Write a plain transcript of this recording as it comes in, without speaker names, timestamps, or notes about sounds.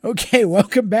Okay,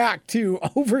 welcome back to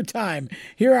Overtime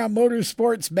here on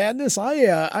Motorsports Madness. I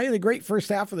had a great first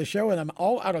half of the show, and I'm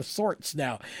all out of sorts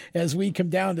now as we come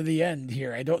down to the end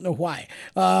here. I don't know why.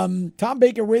 Tom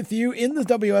Baker with you in the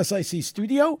WSIC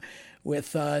studio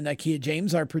with Nakia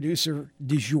James, our producer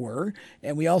du jour,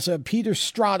 and we also have Peter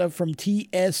Strada from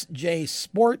TSJ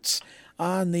Sports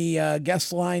on the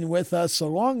guest line with us,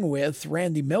 along with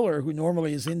Randy Miller, who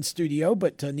normally is in studio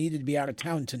but needed to be out of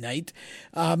town tonight.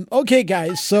 Okay,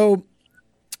 guys, so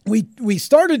we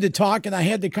started to talk, and I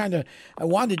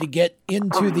wanted to get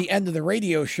into the end of the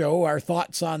radio show, our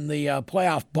thoughts on the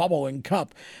playoff bubble and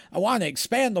cup. I want to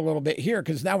expand a little bit here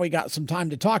because now we got some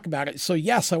time to talk about it. So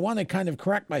yes, I want to kind of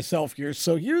correct myself here.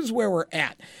 So here's where we're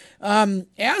at.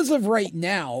 As of right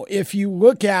now, if you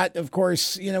look at, of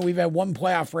course, we've had one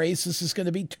playoff race. This is going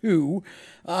to be two.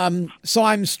 So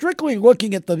I'm strictly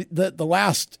looking at the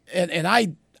last, and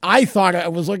I thought I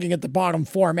was looking at the bottom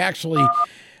four. I'm actually,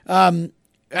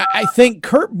 I think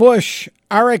Kurt Busch,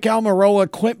 Aric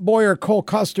Almirola, Clint Bowyer, Cole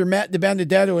Custer, Matt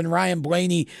DiBenedetto, and Ryan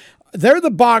Blaney, they're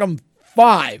the bottom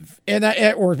five,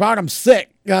 or bottom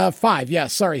five. Yeah,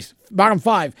 sorry, bottom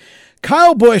five.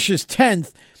 Kyle Busch is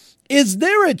 10th. Is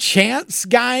there a chance,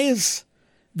 guys,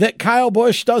 that Kyle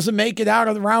Busch doesn't make it out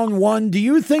of round one? Do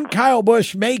you think Kyle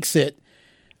Busch makes it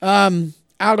out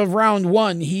of round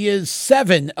one? He is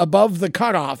 7 above the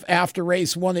cutoff after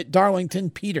race 1 at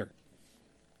Darlington. Peter?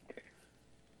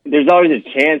 There's always a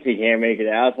chance he can't make it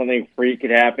out. Something freak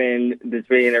could happen this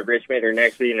weekend at Richmond or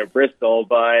next weekend at Bristol.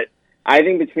 But I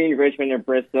think between Richmond and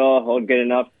Bristol, he'll get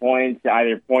enough points to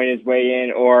either point his way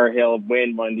in or he'll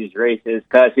win one of these races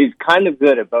because he's kind of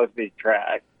good at both of these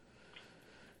tracks.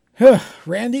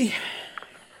 Randy?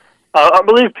 I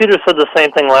believe Peter said the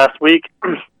same thing last week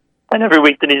and every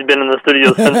week that he's been in the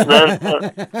studio since then.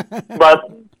 But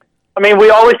we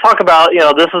always talk about,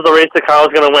 this is the race that Kyle's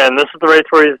going to win. This is the race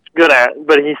where he's good at,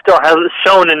 but he still hasn't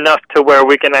shown enough to where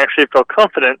we can actually feel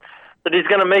confident that he's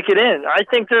going to make it in. I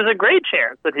think there's a great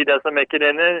chance that he doesn't make it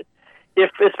in. And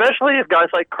especially if guys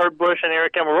like Kurt Busch and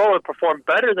Aric Almirola perform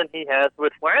better than he has,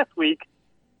 which last week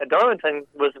at Darlington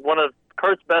was one of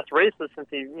Kurt's best races since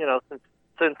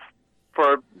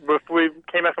before we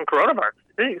came back from coronavirus.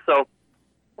 So,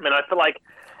 I feel like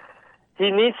he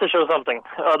needs to show something.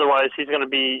 Otherwise, he's going to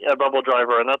be a bubble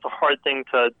driver, and that's a hard thing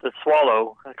to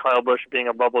swallow, Kyle Busch being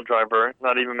a bubble driver,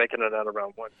 not even making it out of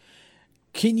round one.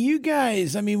 Can you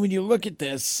guys, when you look at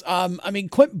this,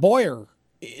 Clint Bowyer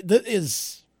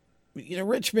is,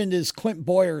 Richmond is Clint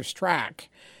Bowyer's track.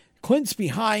 Clint's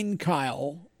behind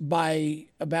Kyle by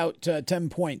about 10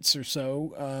 points or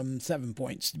so, 7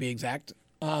 points to be exact.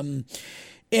 Looking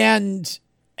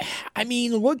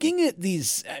at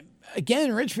these,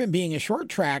 again, Richmond being a short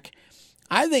track,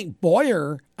 I think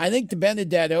Bowyer, I think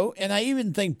DiBenedetto, and I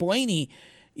even think Blaney,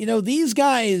 these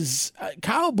guys,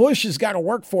 Kyle Busch has got to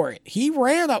work for it. He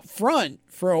ran up front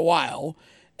for a while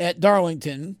at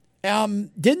Darlington.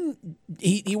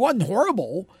 He wasn't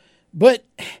horrible, but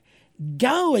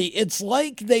golly, it's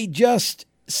like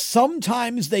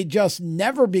sometimes they just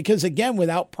never, because again,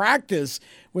 without practice,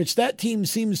 which that team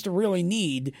seems to really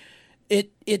need,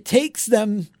 it takes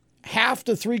them half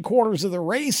to 3/4 of the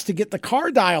race to get the car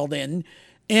dialed in.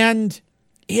 And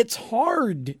it's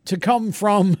hard to come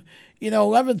from,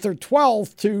 11th or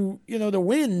 12th to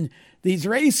win these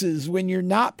races when you're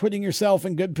not putting yourself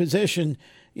in good position,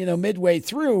 midway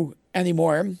through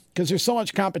anymore because there's so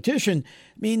much competition.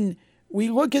 We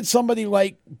look at somebody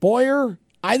like Bowyer.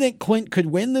 I think Clint could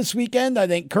win this weekend. I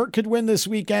think Kurt could win this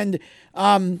weekend.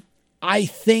 I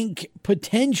think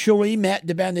potentially Matt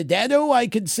DiBenedetto I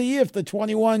could see if the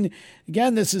 21,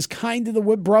 again, this is kind of the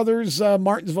Wood Brothers,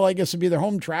 Martinsville, I guess would be their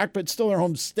home track, but still their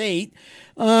home state.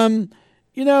 Blaney's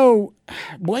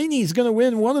going to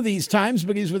win one of these times,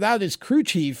 but he's without his crew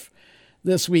chief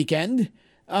this weekend.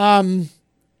 I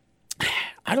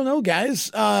don't know,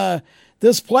 guys.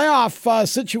 This playoff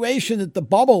situation at the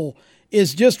bubble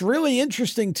is just really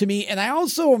interesting to me. And I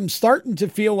also am starting to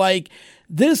feel like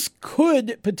this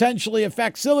could potentially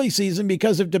affect silly season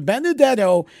because if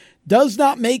DiBenedetto does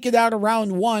not make it out of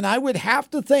round one, I would have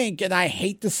to think, and I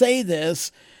hate to say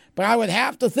this, but I would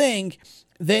have to think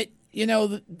that,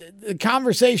 the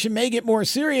conversation may get more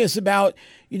serious about,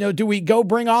 do we go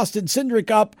bring Austin Cindric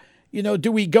up?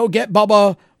 Do we go get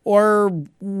Bubba or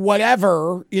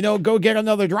whatever, go get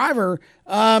another driver?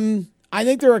 I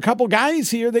think there are a couple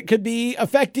guys here that could be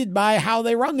affected by how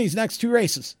they run these next two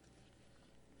races.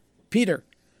 Peter.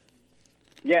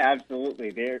 Yeah,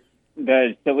 absolutely.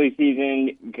 The silly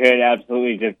season could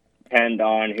absolutely depend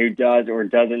on who does or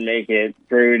doesn't make it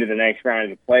through to the next round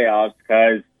of the playoffs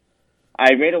because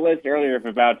I made a list earlier of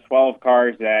about 12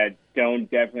 cars that don't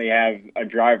definitely have a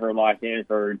driver locked in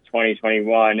for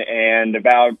 2021, and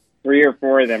about 3 or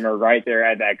 4 of them are right there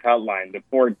at that cut line, the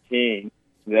 14,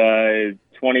 the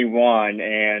 21,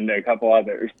 and a couple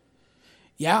others.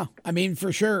 Yeah, I mean,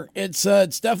 for sure. It's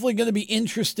definitely going to be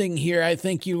interesting here. I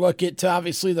think you look at,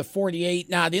 obviously, the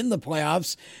 48 not in the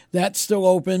playoffs. That's still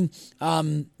open.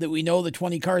 That we know the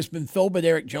 20 car has been filled, but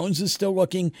Erik Jones is still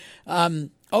looking.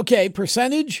 Okay,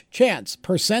 percentage chance.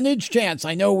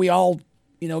 I know we all,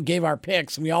 gave our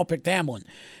picks, and we all picked Hamlin.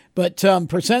 But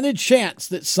percentage chance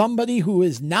that somebody who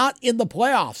is not in the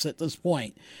playoffs at this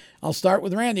point, I'll start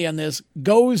with Randy on this,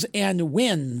 goes and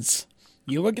wins.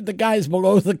 You look at the guys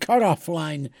below the cutoff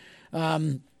line.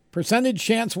 Percentage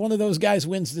chance one of those guys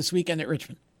wins this weekend at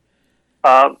Richmond.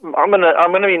 I'm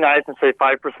gonna be nice and say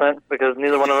 5% because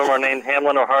neither one of them are named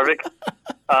Hamlin or Harvick,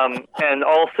 and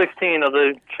all 16 of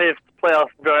the Chase playoff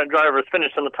drivers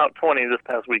finished in the top 20 this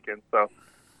past weekend. So,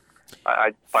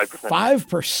 I 5%.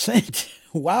 5%.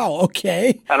 Wow.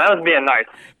 Okay. And that was being nice.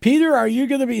 Peter, are you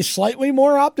going to be slightly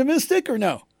more optimistic or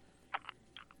no?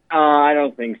 I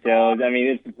don't think so. I mean,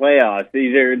 it's the playoffs.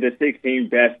 These are the 16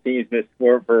 best teams in the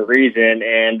sport for a reason,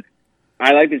 and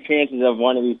I like the chances of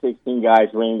one of these 16 guys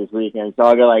winning this weekend, so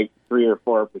I'll go like 3 or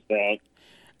 4%.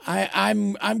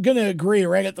 I'm going to agree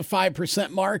right at the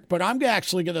 5% mark, but I'm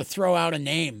actually going to throw out a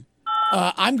name.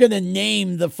 I'm going to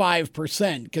name the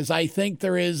 5% because I think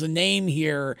there is a name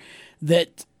here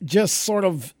that just sort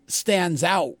of stands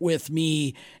out with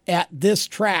me at this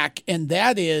track, and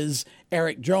that is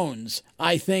Erik Jones.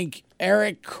 I think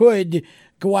Erik could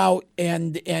go out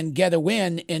and get a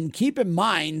win, and keep in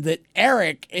mind that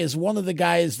Erik is one of the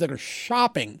guys that are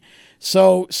shopping.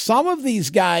 So some of these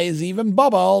guys, even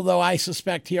Bubba, although I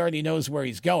suspect he already knows where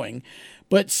he's going,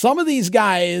 but some of these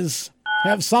guys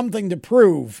have something to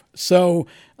prove. So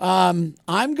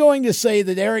I'm going to say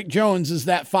that Erik Jones is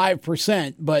that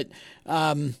 5%, but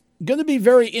going to be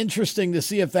very interesting to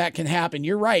see if that can happen.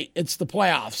 You're right. It's the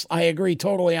playoffs. I agree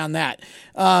totally on that.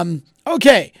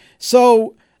 Okay.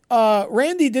 So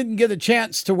Randy didn't get a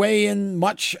chance to weigh in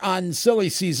much on silly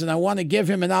season. I want to give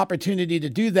him an opportunity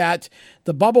to do that.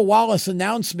 The Bubba Wallace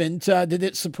announcement, did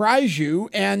it surprise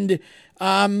you? And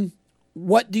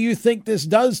what do you think this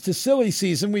does to silly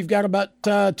season? We've got about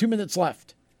 2 minutes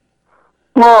left.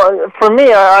 Well, for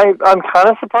me, I'm kind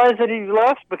of surprised that he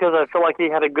left because I feel like he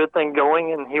had a good thing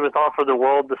going and he was offered the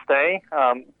world to stay.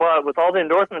 But with all the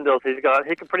endorsement deals he's got,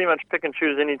 he can pretty much pick and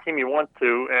choose any team he wants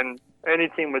to, and any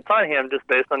team would sign him just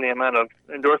based on the amount of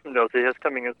endorsement deals he has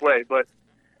coming his way. But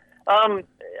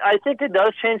I think it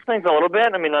does change things a little bit.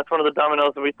 I mean, that's one of the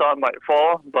dominoes that we thought might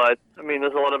fall. But, I mean,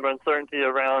 there's a lot of uncertainty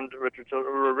around Richard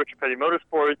Petty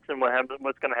Motorsports and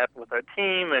what's going to happen with that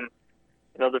team and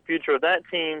the future of that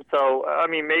team. So, I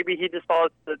mean, maybe he just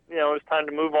thought that, it was time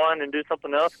to move on and do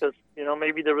something else because,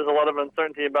 maybe there was a lot of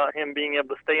uncertainty about him being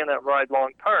able to stay in that ride long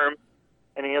term,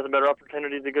 and he has a better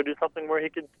opportunity to go do something where he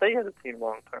could stay at a team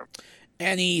long term.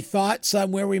 Any thoughts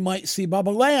on where we might see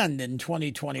Bubba land in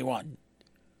 2021?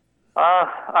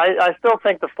 I still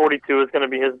think the 42 is going to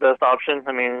be his best option.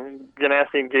 I mean,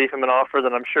 Ganassi gave him an offer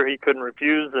that I'm sure he couldn't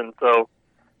refuse, and so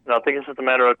I think it's just a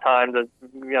matter of time to,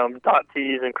 dot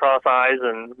T's and cross I's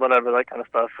and whatever, that kind of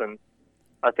stuff. And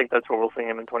I think that's where we'll see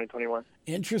him in 2021.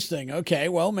 Interesting. Okay.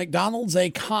 Well, McDonald's a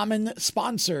common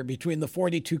sponsor between the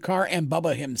 42 car and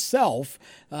Bubba himself.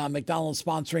 McDonald's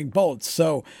sponsoring both.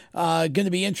 So going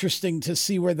to be interesting to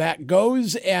see where that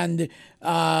goes. And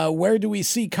where do we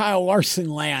see Kyle Larson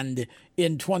land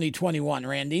in 2021,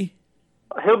 Randy?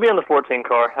 He'll be in the 14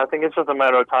 car. I think it's just a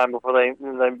matter of time before they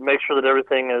make sure that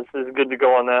everything is good to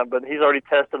go on that. But he's already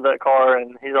tested that car,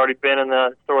 and he's already been in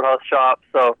the Storehouse shop.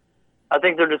 So I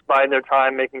think they're just biding their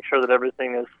time, making sure that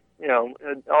everything is,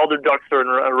 all their ducks are in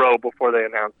a row before they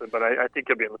announce it. But I think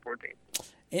he'll be in the 14.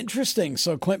 Interesting.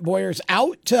 So Clint Bowyer's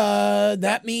out.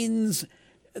 That means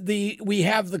we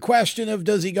have the question of,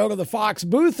 does he go to the Fox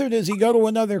booth or does he go to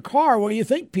another car? What do you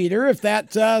think, Peter, if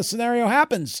that scenario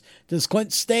happens? Does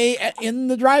Clint stay in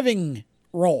the driving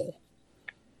role?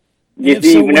 You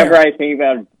see, whenever I think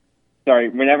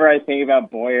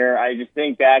about Bowyer, I just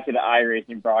think back to the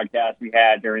iRacing broadcast we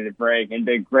had during the break and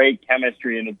the great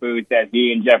chemistry in the booth that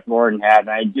he and Jeff Gordon had, and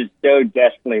I just so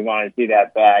desperately want to see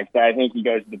that back. So I think he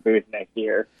goes to the booth next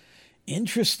year.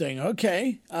 Interesting.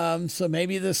 Okay. So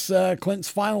maybe this Clint's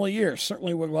final year.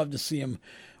 Certainly would love to see him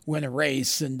win a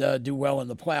race and do well in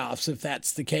the playoffs if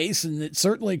that's the case, and it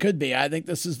certainly could be. I think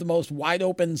this is the most wide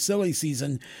open silly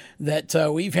season that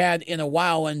we've had in a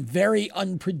while, and very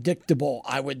unpredictable,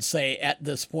 I would say, at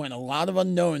this point. A lot of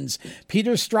unknowns.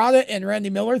 Peter Strada and Randy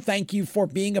Miller, thank you for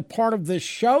being a part of this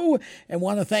show, and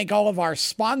want to thank all of our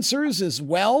sponsors as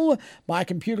well,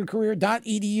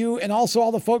 mycomputercareer.edu, and also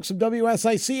all the folks of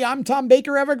WSIC. I'm Tom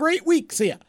Baker. Have a great week. See ya.